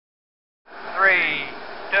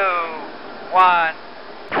one.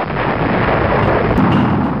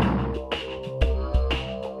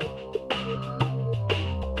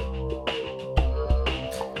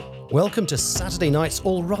 Welcome to Saturday Night's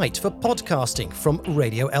All Right for podcasting from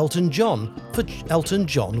Radio Elton John for Elton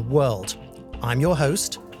John World. I'm your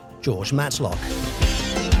host, George Matlock.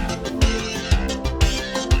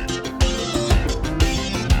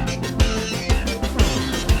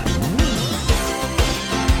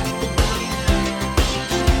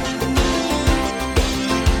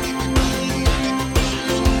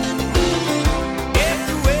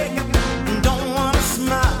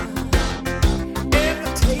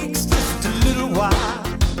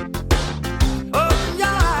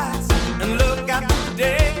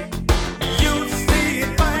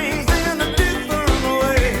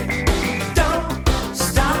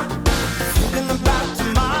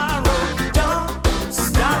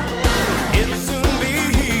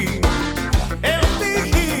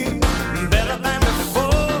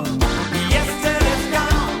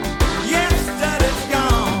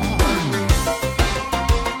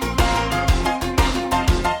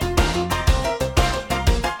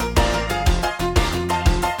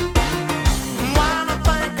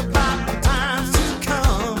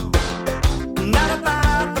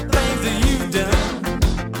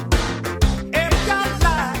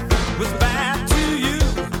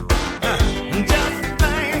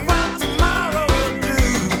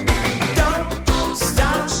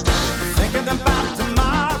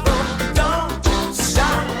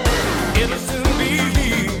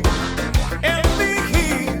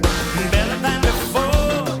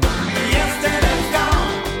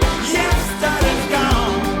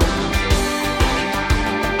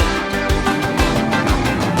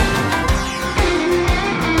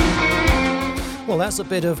 That's a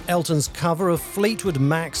bit of Elton's cover of Fleetwood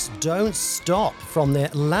Mac's Don't Stop from their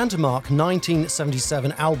landmark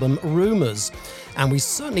 1977 album Rumours. And we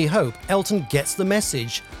certainly hope Elton gets the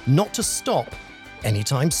message not to stop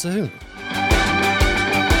anytime soon.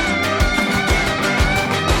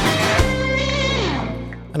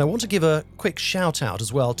 And I want to give a quick shout out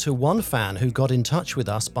as well to one fan who got in touch with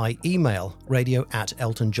us by email,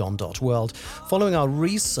 radio@eltonjohn.world, following our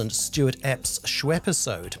recent Stuart Epps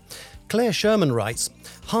Schwepisode. Claire Sherman writes,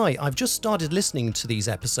 "Hi, I've just started listening to these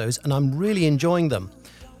episodes and I'm really enjoying them.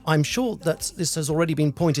 I'm sure that this has already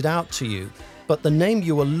been pointed out to you, but the name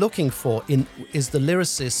you were looking for is the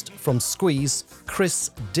lyricist from Squeeze,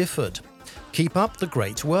 Chris Difford. Keep up the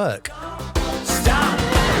great work."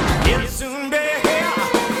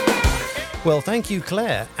 Well, thank you,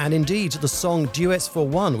 Claire. And indeed, the song Duets for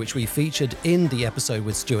One, which we featured in the episode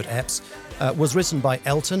with Stuart Epps, was written by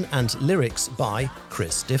Elton and lyrics by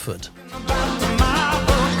Chris Difford.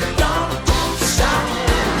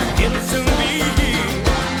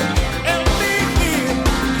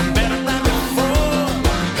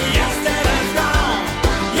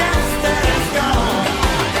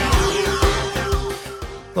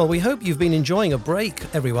 Well, we hope you've been enjoying a break,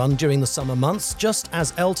 everyone, during the summer months, just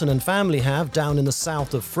as Elton and family have down in the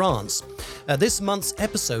south of France. This month's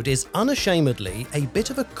episode is unashamedly a bit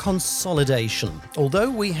of a consolidation, although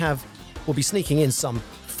we'll be sneaking in some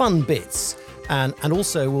fun bits and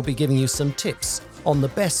also we'll be giving you some tips on the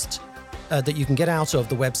best that you can get out of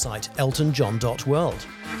the website eltonjohn.world.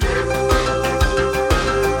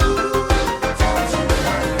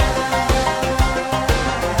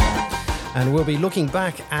 And we'll be looking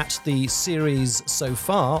back at the series so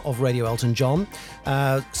far of Radio Elton John,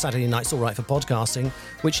 Saturday Night's All Right for Podcasting,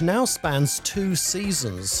 which now spans 2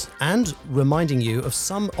 seasons, and reminding you of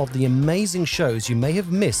some of the amazing shows you may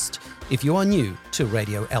have missed if you are new to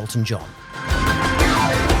Radio Elton John.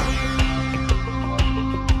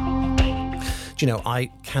 Do you know, I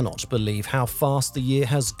cannot believe how fast the year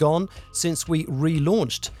has gone since we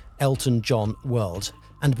relaunched Elton John World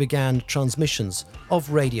and began transmissions of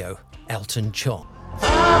Radio Elton John.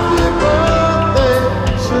 Happy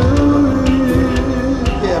birthday to you.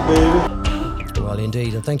 Yeah, baby. Well,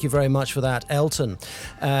 indeed, and thank you very much for that, Elton.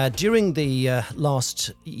 During the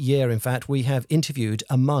last year, in fact, we have interviewed,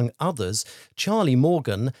 among others, Charlie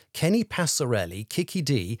Morgan, Kenny Passarelli, Kiki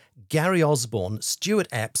D, Gary Osborne, Stuart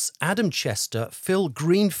Epps, Adam Chester, Phil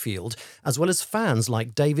Greenfield, as well as fans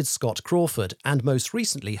like David Scott Crawford, and most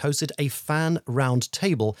recently hosted a fan round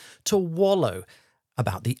table to wallow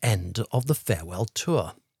about the end of the farewell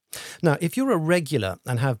tour. Now, if you're a regular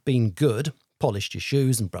and have been good, polished your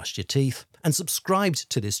shoes and brushed your teeth, and subscribed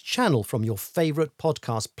to this channel from your favourite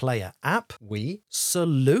podcast player app, we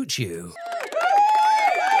salute you.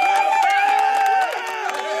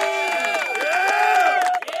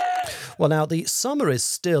 Well, now the summer is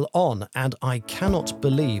still on, and I cannot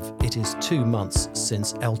believe it is 2 months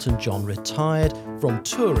since Elton John retired from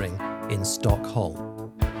touring in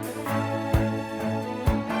Stockholm.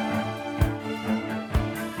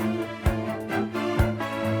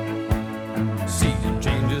 Season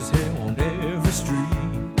changes here on every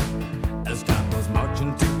street as time was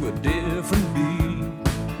marching to a different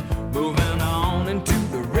beat, moving on into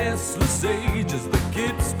the restless age as the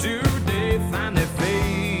kids today find their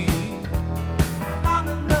fate. Young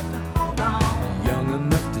enough to hold on, young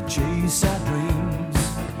enough to chase our dreams.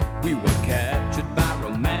 We were captured by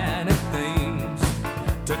romantic things,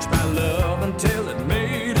 touched by love until it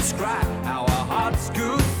made us cry. How our hearts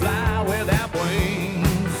could fly without wings.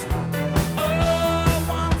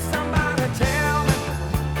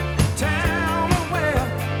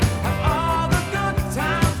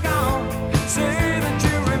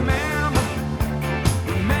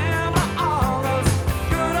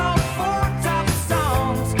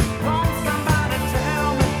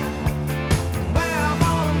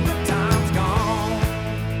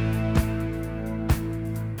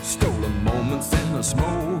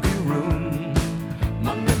 Smoky room,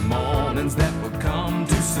 Monday mornings that would come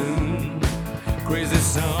too soon, crazy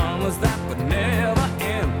summers that would never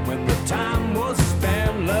end when the time was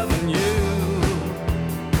spent loving you.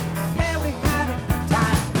 Yeah, we had a good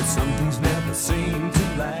time, but some things never seem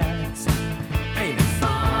to last. Ain't it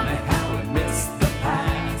funny how we miss the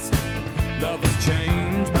past? Love has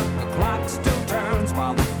changed, but the clock still turns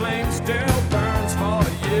while the flame still burns for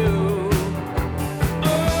you.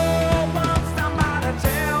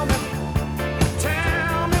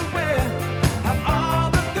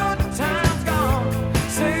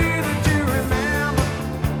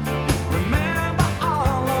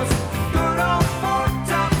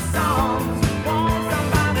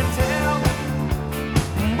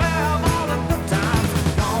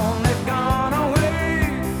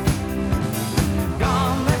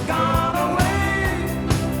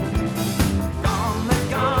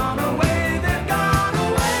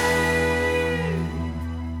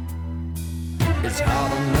 It's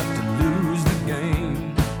hard enough to lose the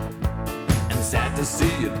game, and sad to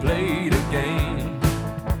see it played again.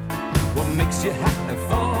 What makes you happy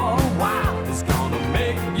for a while is gonna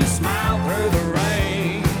make you smile through the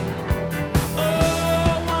rain.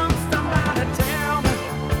 Oh, won't somebody tell me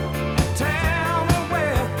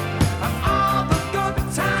where have all the good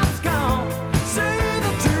times gone? Say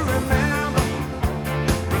that you remember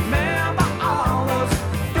all those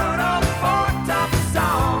good old four-top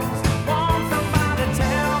songs.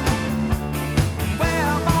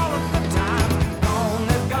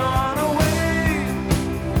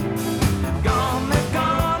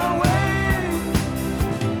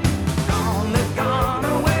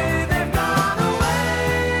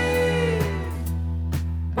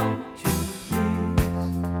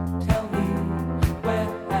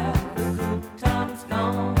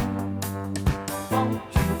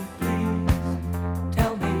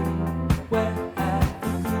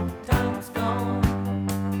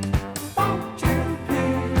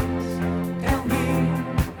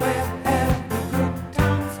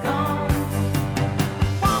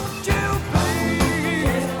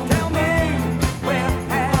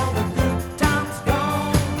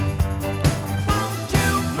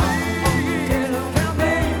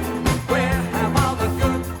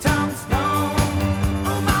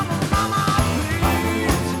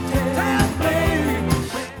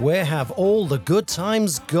 Where have all the good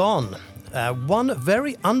times gone? One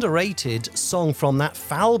very underrated song from that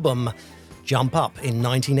Falbum, Jump Up, in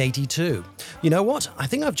 1982. You know what? I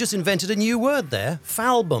think I've just invented a new word there,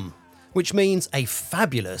 Falbum, which means a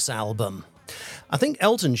fabulous album. I think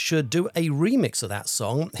Elton should do a remix of that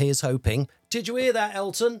song. Here's hoping. Did you hear that,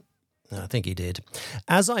 Elton? I think he did.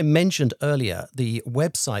 As I mentioned earlier, the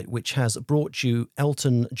website which has brought you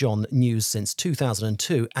Elton John news since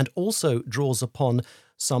 2002 and also draws upon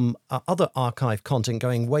some other archive content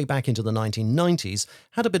going way back into the 1990s,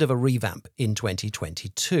 had a bit of a revamp in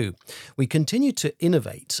 2022. We continue to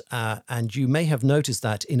innovate, and you may have noticed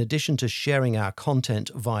that in addition to sharing our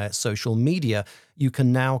content via social media, you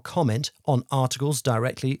can now comment on articles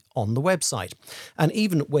directly on the website. And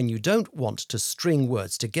even when you don't want to string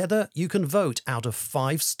words together, you can vote out of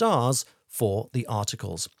 5 stars for the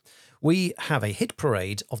articles. We have a hit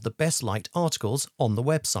parade of the best liked articles on the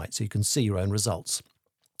website, so you can see your own results.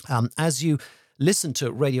 As you listen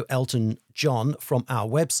to Radio Elton John from our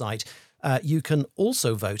website, you can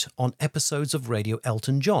also vote on episodes of Radio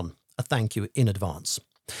Elton John. A thank you in advance.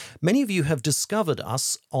 Many of you have discovered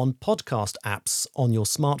us on podcast apps on your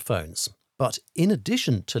smartphones. But in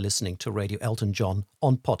addition to listening to Radio Elton John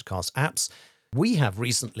on podcast apps, We have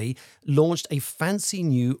recently launched a fancy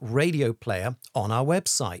new radio player on our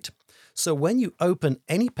website. So when you open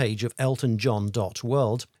any page of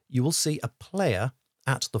eltonjohn.world, you will see a player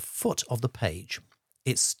at the foot of the page.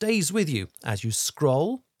 It stays with you as you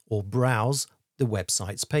scroll or browse the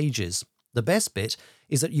website's pages. The best bit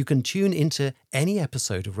is that you can tune into any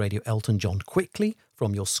episode of Radio Elton John quickly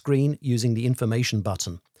from your screen using the information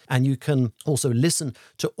button. And you can also listen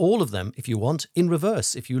to all of them if you want, in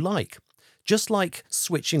reverse if you like, just like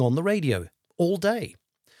switching on the radio all day.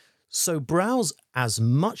 So browse as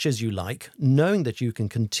much as you like, knowing that you can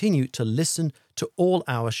continue to listen to all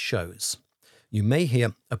our shows. You may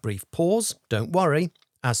hear a brief pause, don't worry.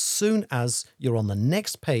 As soon as you're on the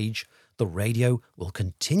next page, the radio will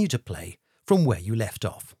continue to play from where you left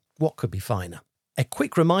off. What could be finer? A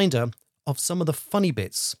quick reminder of some of the funny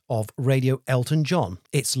bits of Radio Elton John.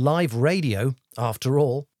 It's live radio, after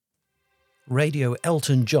all. Radio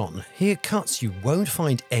Elton John, here cuts you won't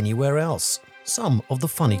find anywhere else. Some of the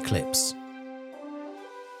funny clips.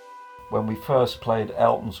 When we first played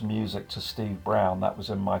Elton's music to Steve Brown, that was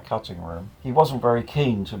in my cutting room. He wasn't very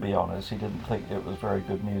keen, to be honest. He didn't think it was very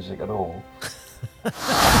good music at all.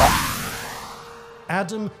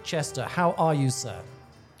 Adam Chester, how are you, sir?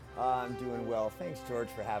 I'm doing well. Thanks, George,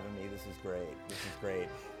 for having me. This is great.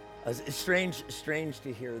 It's strange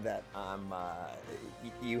to hear that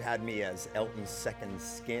you had me as Elton's second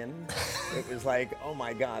skin. It was like, oh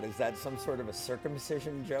my God, is that some sort of a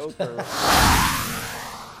circumcision joke? Or...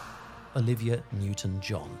 Olivia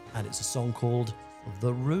Newton-John, and it's a song called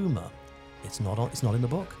The Rumour. It's not in the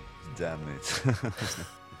book. Damn it.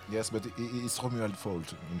 Yes, but it's Romuald's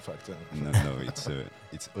fault, in fact. No,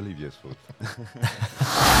 it's Olivia's fault.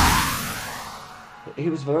 He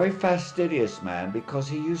was a very fastidious man because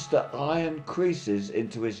he used to iron creases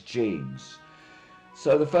into his jeans.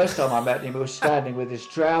 So the first time I met him, he was standing with his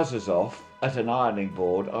trousers off at an ironing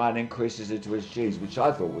board, ironing creases into his jeans, which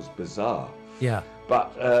I thought was bizarre. Yeah.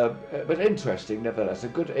 But interesting, nevertheless. A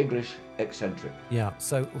good English eccentric. Yeah,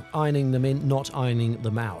 so ironing them in, not ironing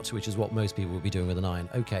them out, which is what most people would be doing with an iron.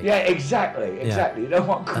 Okay. Yeah, exactly. You don't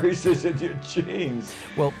want creases in your jeans.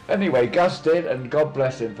 Well, anyway, Gus did, and God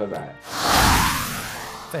bless him for that.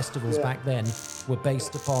 Festivals back then were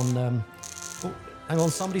based upon... hang on,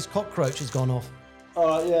 somebody's cockroach has gone off. All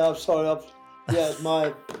right, yeah, I'm sorry.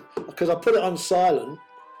 Because I put it on silent.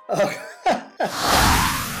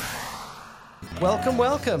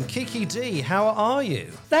 Welcome, Kiki D. How are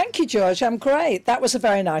you? Thank you, George. I'm great. That was a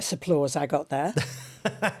very nice applause I got there.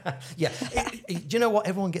 Yeah. Do you know what?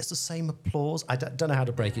 Everyone gets the same applause. I don't know how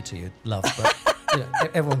to break it to you, love, but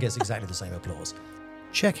everyone gets exactly the same applause.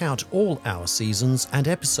 Check out all our seasons and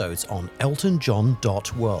episodes on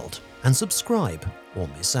eltonjohn.world and subscribe or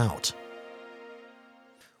miss out.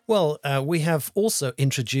 Well, we have also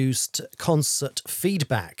introduced concert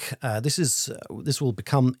feedback. This will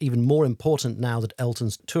become even more important now that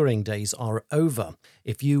Elton's touring days are over.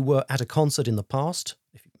 If you were at a concert in the past,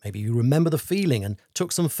 if maybe you remember the feeling and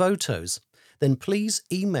took some photos, then please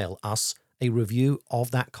email us a review of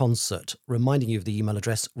that concert, reminding you of the email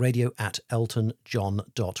address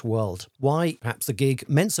radio@eltonjohn.world. Why perhaps the gig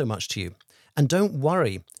meant so much to you. And don't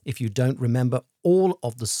worry if you don't remember all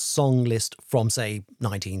of the song list from, say,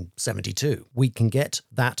 1972. We can get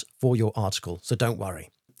that for your article, so don't worry.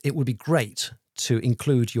 It would be great to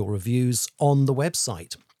include your reviews on the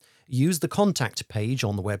website. Use the contact page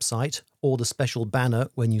on the website or the special banner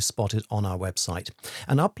when you spot it on our website,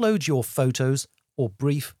 and upload your photos or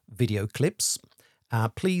brief video clips.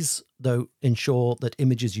 Please, though, ensure that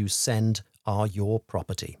images you send are your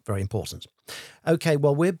property. Very important. Okay,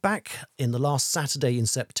 well, we're back in the last Saturday in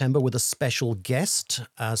September with a special guest,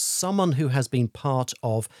 someone who has been part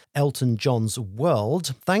of Elton John's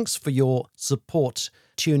world. Thanks for your support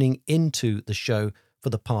tuning into the show for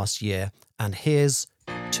the past year. And here's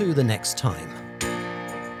to the next time.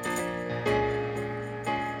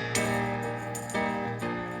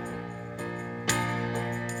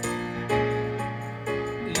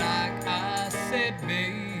 Like I said,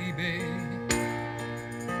 baby,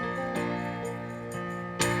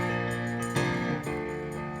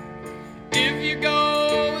 if you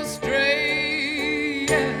go astray,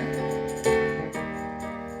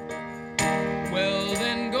 well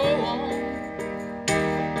then go on,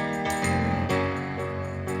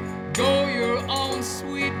 go your own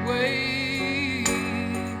sweet way.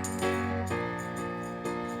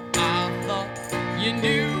 I thought you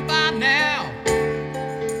knew by now.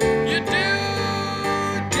 You do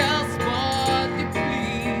just what you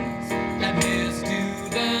please, and here's to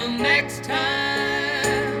the next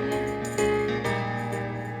time,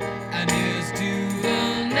 and here's to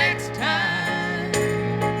the next time.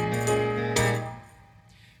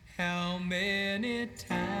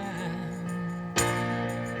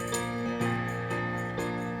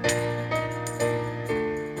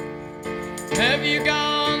 have you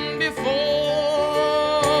gone before?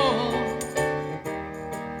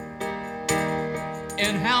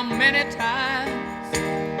 And how many times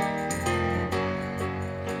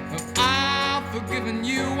have I forgiven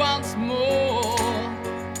you once more?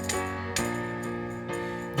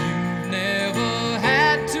 You've never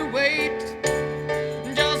had to wait,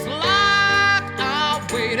 just like I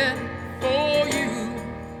waited for you.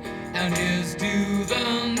 And here's to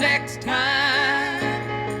the next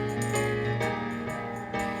time.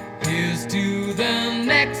 Here's to the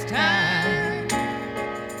next time.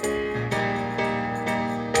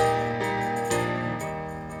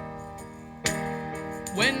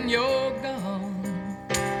 When you're gone,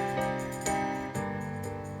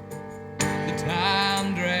 the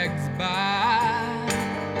time drags by.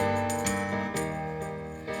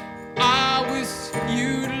 I wish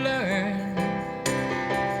you'd learn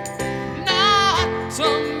not to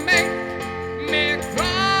make me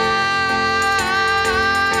cry.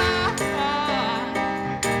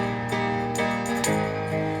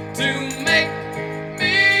 To make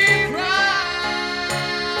me cry.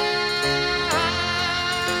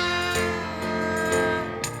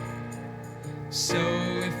 So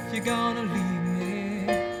if you're gonna leave me,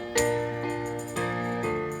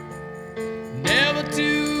 never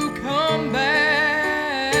to come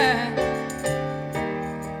back,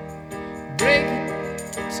 break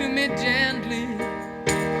it to me gently,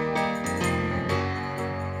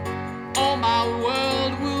 or my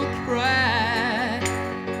world will crack.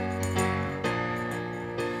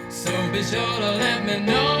 So be sure to let me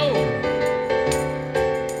know.